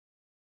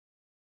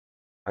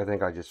I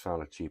think I just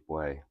found a cheap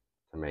way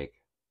to make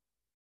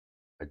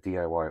a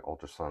DIY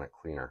ultrasonic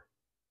cleaner.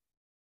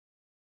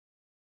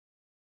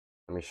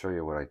 Let me show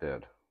you what I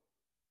did.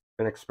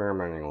 Been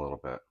experimenting a little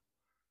bit.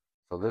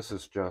 So this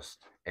is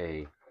just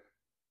a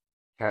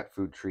cat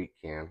food treat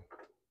can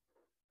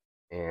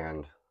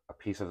and a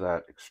piece of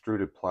that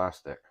extruded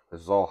plastic.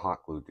 This is all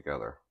hot glued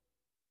together.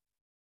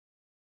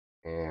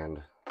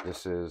 And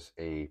this is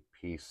a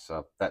piece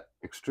of that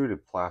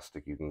extruded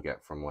plastic you can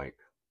get from like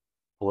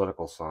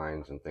political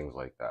signs and things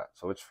like that.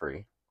 So it's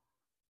free.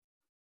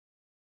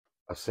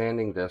 A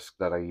sanding disc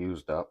that I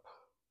used up,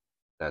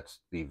 that's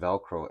the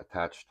Velcro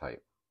attached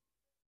type.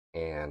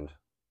 And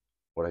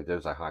what I did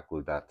is I hot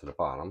glued that to the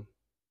bottom.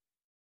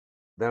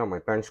 Then on my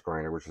bench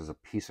grinder, which is a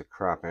piece of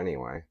crap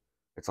anyway,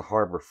 it's a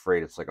Harbor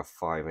Freight, it's like a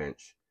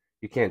 5-inch.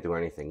 You can't do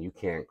anything. You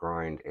can't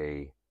grind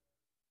a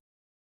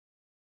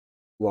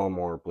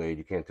lawnmower blade.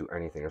 You can't do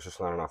anything. There's just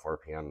not enough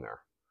RPM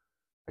there.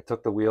 I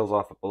took the wheels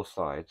off of both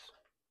sides.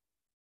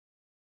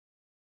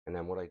 And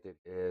then what I did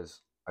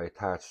is I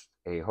attached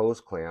a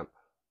hose clamp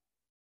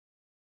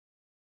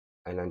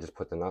and then just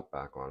put the nut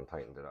back on and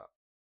tightened it up.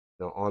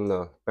 Now on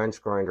the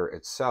bench grinder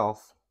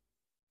itself,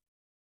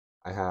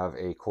 I have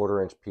a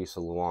 1/4-inch piece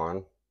of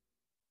Luan,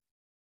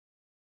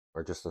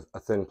 or just a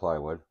thin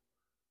plywood.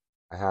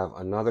 I have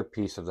another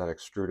piece of that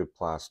extruded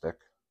plastic,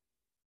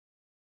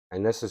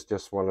 and this is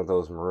just one of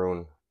those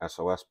maroon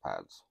SOS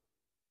pads.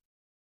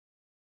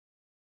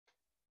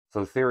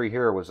 So the theory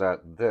here was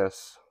that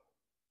this,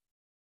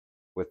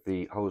 with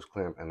the hose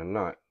clamp and a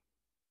nut,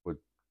 would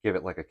give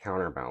it like a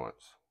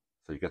counterbalance,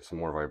 so you get some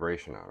more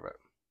vibration out of it.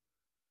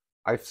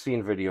 I've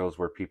seen videos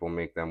where people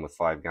make them with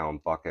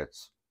 5-gallon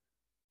buckets,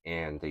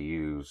 and they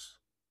use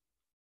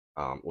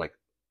like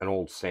an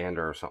old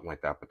sander or something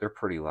like that, but they're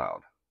pretty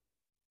loud.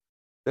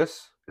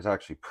 This is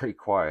actually pretty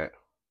quiet.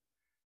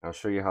 I'll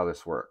show you how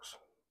this works.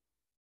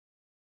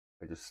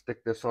 I just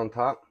stick this on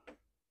top.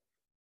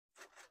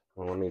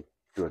 Well, let me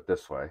do it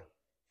this way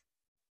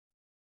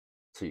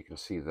so you can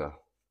see the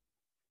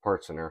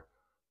parts in there.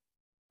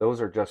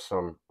 Those are just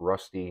some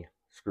rusty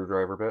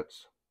screwdriver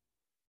bits,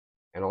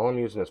 and all I'm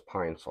using is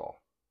pine saw.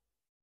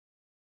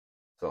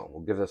 So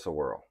we'll give this a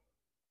whirl.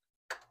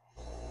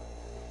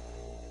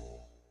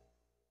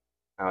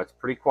 Now it's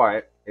pretty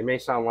quiet. It may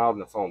sound loud in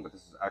the phone, but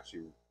this is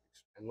actually,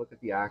 and look at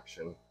the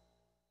action.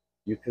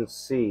 You can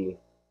see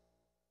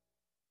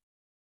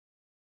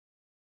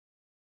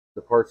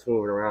the parts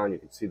moving around. You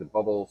can see the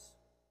bubbles.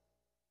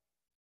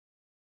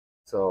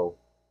 So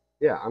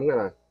yeah, I'm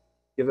gonna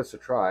give this a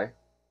try.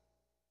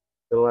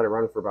 Gonna let it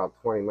run for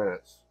about 20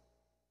 minutes,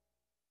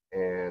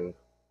 and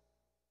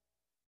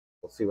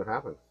we'll see what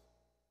happens.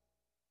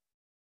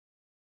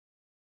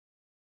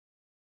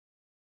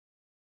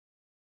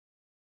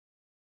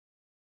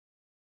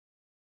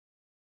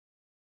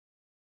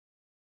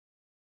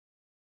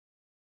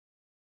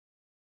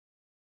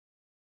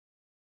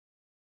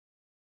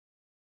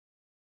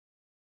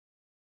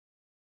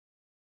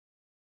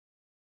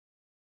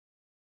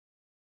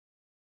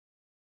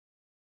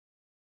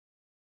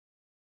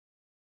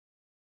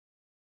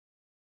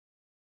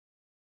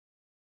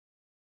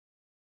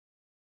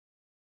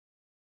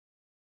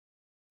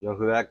 You know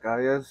who that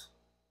guy is?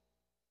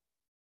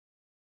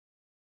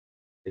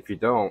 If you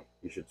don't,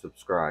 you should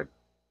subscribe.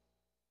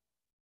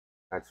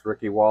 That's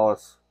Ricky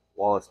Wallace,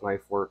 Wallace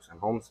Knife Works and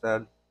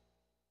Homestead.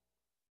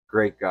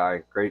 Great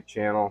guy, great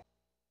channel.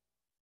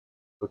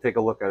 Go take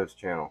a look at his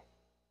channel.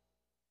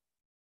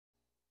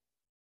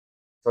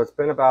 So it's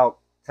been about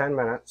 10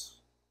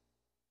 minutes.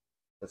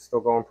 It's still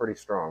going pretty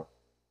strong.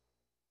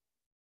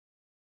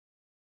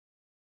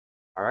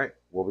 All right,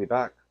 we'll be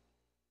back.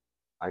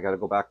 I got to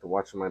go back to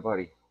watching my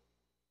buddy.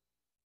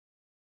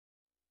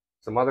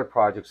 Some other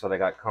projects that I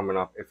got coming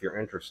up, if you're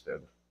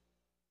interested,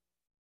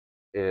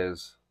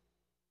 is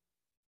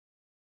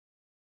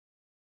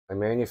I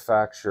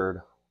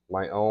manufactured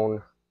my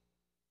own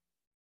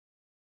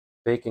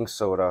baking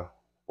soda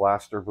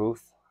blaster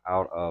booth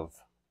out of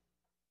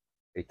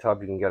a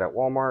tub you can get at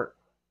Walmart.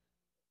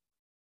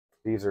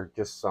 These are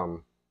just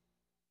some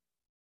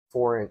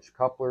 4-inch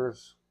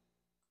couplers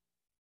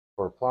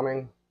for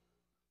plumbing.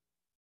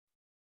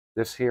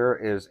 This here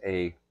is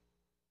a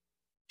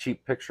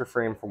cheap picture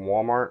frame from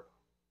Walmart,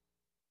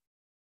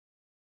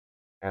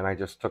 and I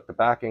just took the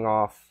backing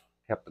off,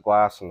 kept the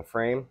glass in the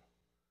frame.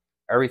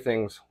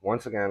 Everything's,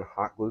 once again,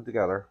 hot glued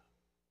together.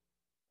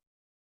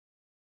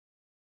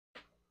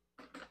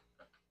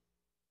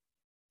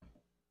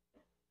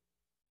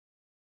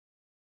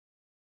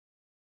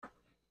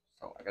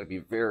 So I gotta be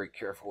very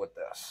careful with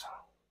this.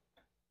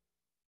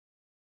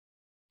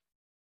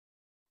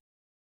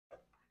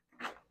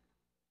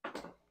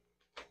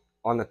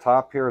 On the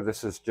top here,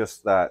 this is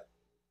just that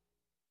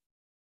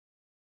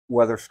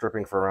weather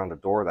stripping for around the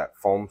door, that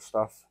foam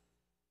stuff,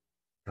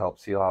 to help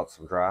seal out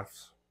some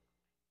drafts.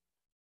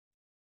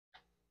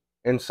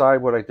 Inside,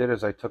 what I did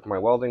is I took my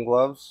welding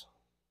gloves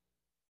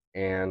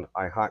and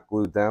I hot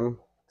glued them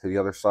to the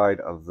other side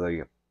of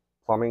the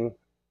plumbing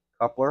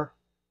coupler.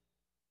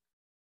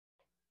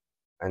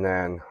 And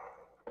then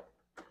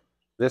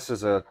this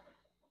is a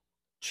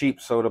cheap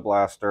soda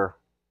blaster.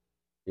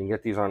 You can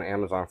get these on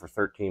Amazon for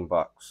 13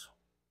 bucks.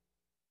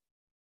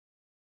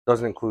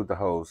 Doesn't include the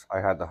hose. I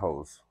had the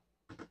hose.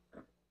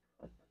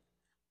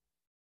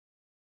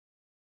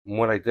 And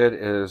what I did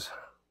is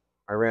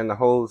I ran the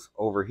hose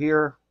over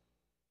here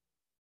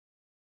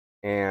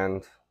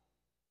and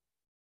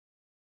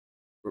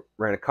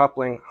ran a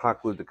coupling,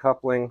 hot glued the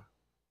coupling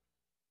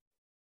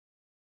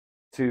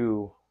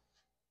to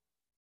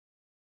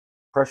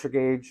pressure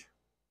gauge.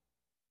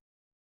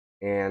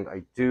 And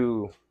I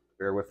do,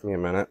 bear with me a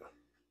minute.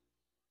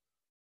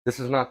 This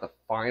is not the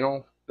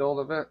final build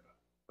of it,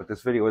 but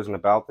this video isn't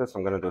about this.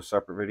 I'm going to do a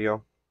separate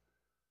video.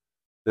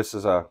 This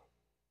is a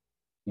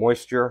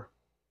moisture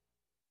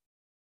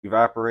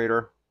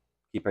evaporator.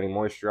 Keep any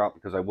moisture out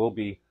because I will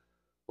be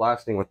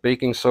blasting with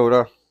baking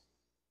soda.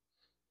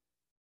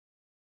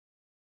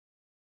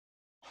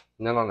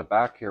 And then on the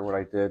back here, what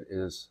I did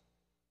is,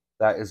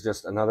 that is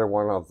just another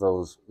one of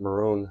those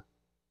maroon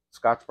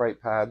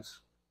Scotch-Brite pads.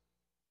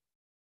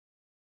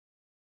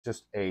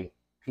 Just a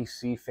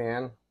PC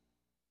fan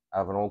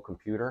out of an old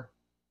computer.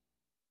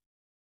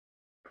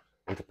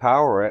 And to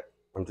power it,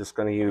 I'm just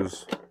going to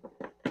use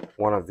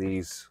one of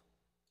these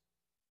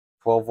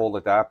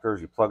 12-volt adapters.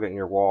 You plug it in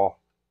your wall,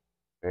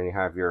 and you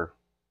have your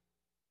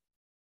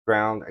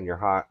ground and your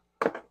hot.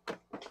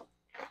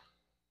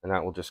 And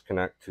that will just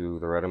connect to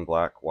the red and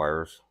black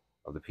wires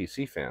of the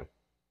PC fan.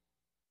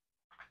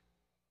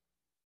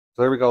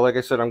 So there we go. Like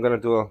I said, I'm going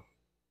to do a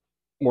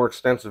more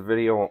extensive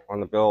video on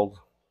the build,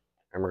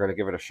 and we're going to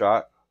give it a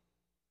shot.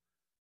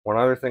 One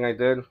other thing I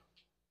did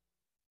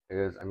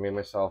is I made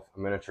myself a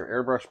miniature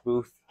airbrush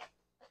booth.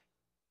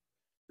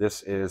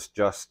 This is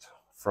just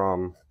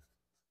from,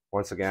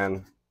 once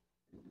again,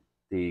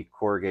 the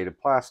corrugated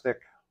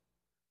plastic.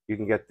 You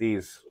can get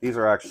these. These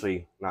are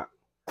actually not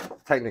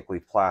technically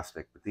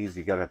plastic, but these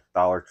you get at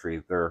Dollar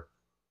Tree. They're,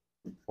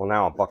 well,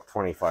 now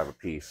 $1.25 a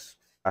piece.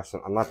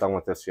 Actually, I'm not done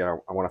with this yet.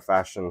 I want to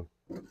fashion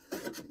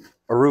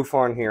a roof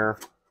on here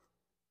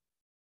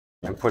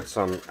and put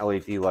some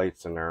LED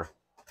lights in there,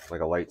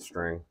 like a light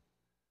string.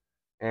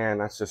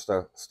 And that's just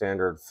a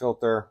standard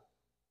filter.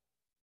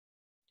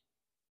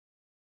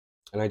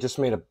 And I just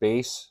made a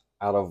base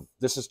out of,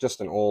 this is just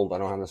an old, I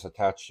don't have this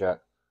attached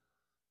yet,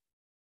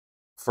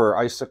 for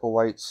icicle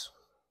lights.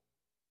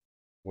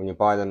 When you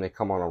buy them, they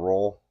come on a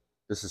roll.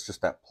 This is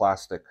just that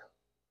plastic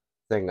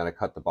thing that I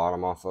cut the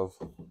bottom off of.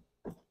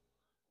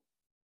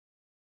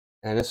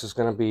 And this is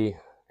going to be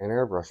an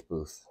airbrush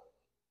booth.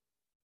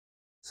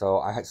 So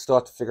I still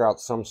have to figure out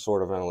some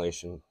sort of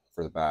ventilation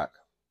for the back.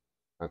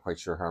 Not quite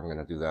sure how I'm going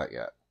to do that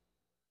yet.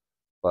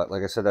 But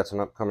like I said, that's an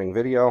upcoming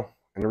video.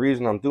 And the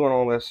reason I'm doing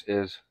all this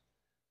is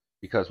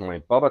because my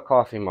Bubba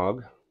coffee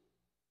mug,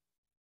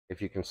 if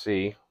you can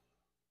see,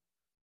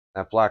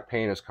 that black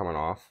paint is coming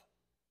off.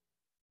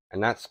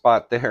 And that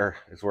spot there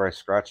is where I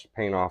scratched the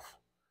paint off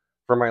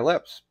for my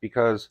lips,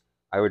 because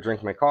I would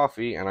drink my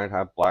coffee and I'd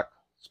have black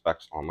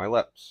specks on my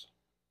lips.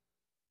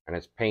 And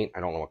it's paint.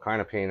 I don't know what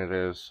kind of paint it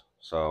is.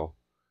 So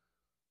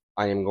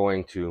I am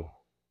going to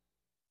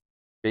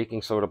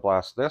baking soda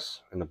blast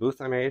this in the booth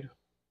I made.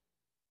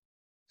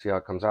 See how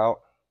it comes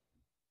out.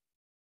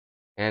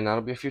 And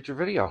that'll be a future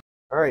video.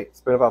 Alright,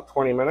 it's been about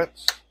 20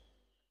 minutes.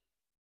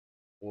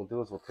 What we'll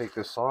do is we'll take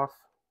this off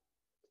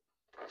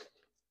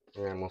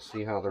and we'll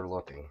see how they're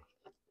looking.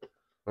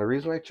 The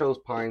reason I chose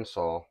pine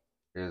saw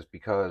is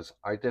because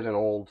I had an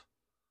old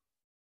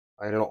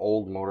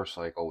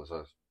motorcycle. It was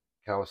a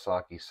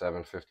Kawasaki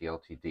 750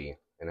 LTD,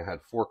 and it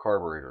had 4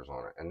 carburetors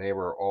on it, and they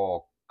were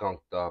all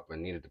gunked up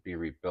and needed to be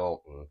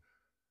rebuilt, and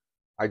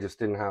I just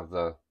didn't have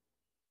the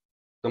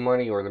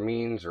money or the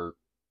means or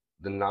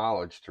the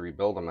knowledge to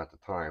rebuild them at the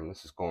time.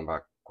 This is going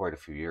back quite a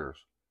few years.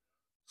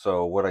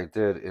 So what I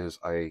did is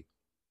I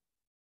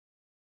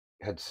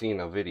had seen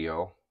a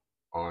video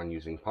on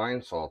using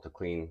pine saw to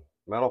clean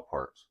metal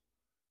parts.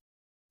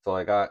 So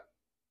I got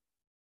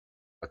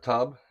a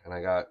tub, and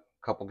I got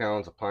a couple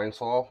gallons of pine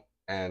saw,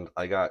 and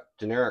I got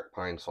generic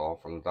pine saw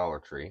from the Dollar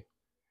Tree.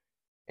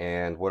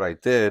 And what I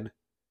did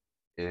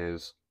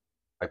is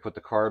I put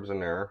the carbs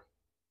in there.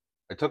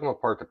 I took them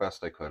apart the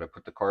best I could. I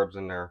put the carbs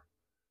in there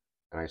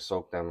and I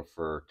soaked them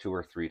for 2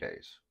 or 3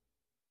 days.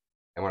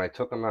 And when I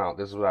took them out,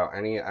 this is without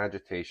any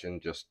agitation,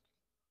 just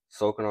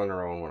soaking on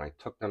their own. When I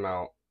took them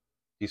out,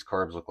 these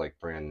carbs look like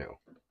brand new.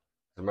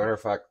 As a matter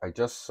of fact, I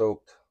just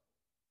soaked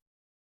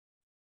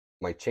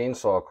my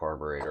chainsaw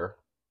carburetor.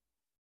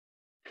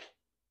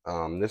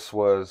 This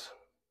was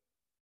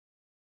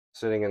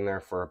sitting in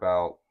there for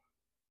about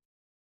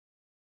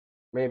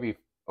maybe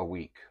a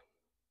week.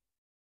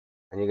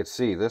 And you can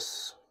see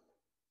this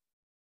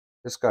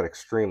got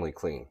extremely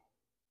clean.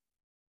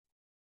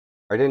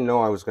 I didn't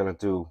know I was going to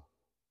do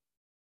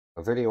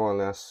a video on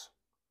this,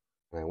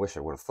 and I wish I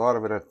would have thought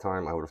of it at the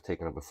time. I would have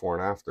taken it before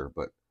and after,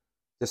 but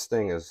this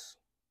thing is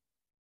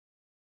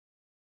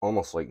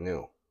almost like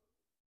new.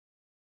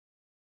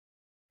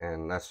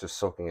 And that's just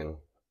soaking in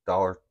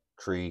Dollar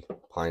Tree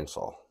pine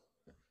saw.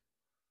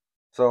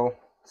 So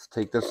let's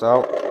take this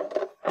out,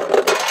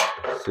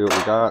 see what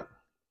we got.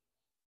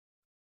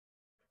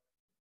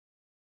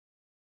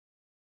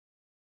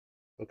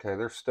 Okay,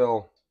 they're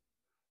still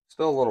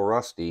a little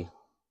rusty,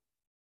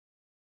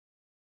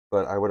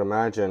 but I would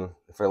imagine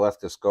if I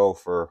left this go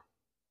for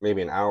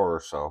maybe an hour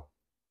or so,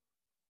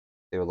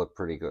 they would look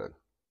pretty good.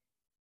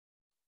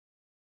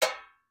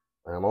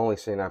 And I'm only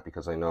saying that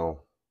because I know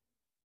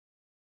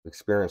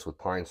experience with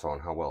Pine Sol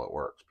and how well it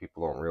works.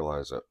 People don't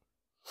realize it,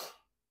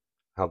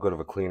 how good of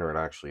a cleaner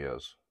it actually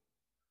is.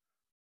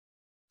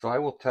 So I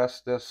will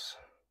test this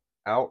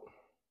out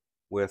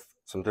with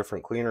some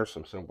different cleaners,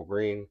 some Simple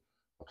Green.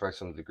 I'll try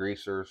some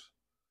degreasers,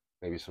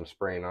 maybe some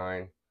Spray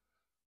 9,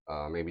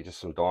 maybe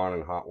just some Dawn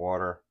and hot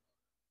water.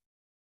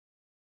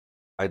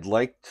 I'd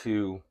like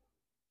to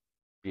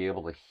be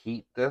able to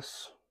heat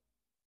this.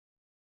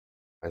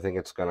 I think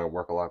it's going to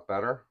work a lot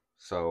better.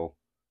 So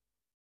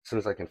as soon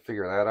as I can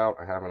figure that out,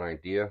 I have an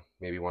idea.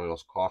 Maybe one of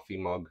those coffee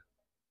mug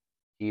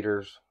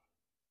heaters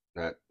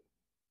that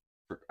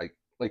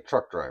like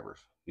truck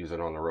drivers use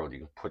it on the road.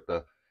 You put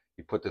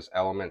this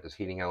element, this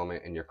heating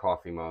element, in your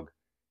coffee mug,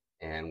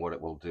 and what it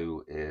will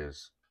do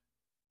is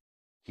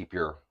keep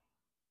your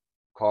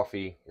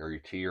coffee or your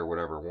tea or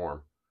whatever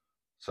warm.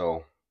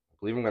 So I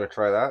believe I'm going to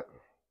try that,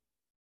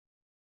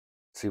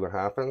 see what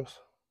happens.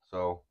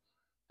 So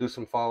do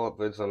some follow-up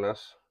vids on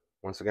this.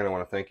 Once again, I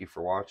want to thank you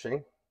for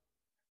watching.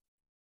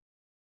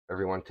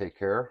 Everyone take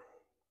care,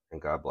 and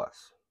God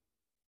bless.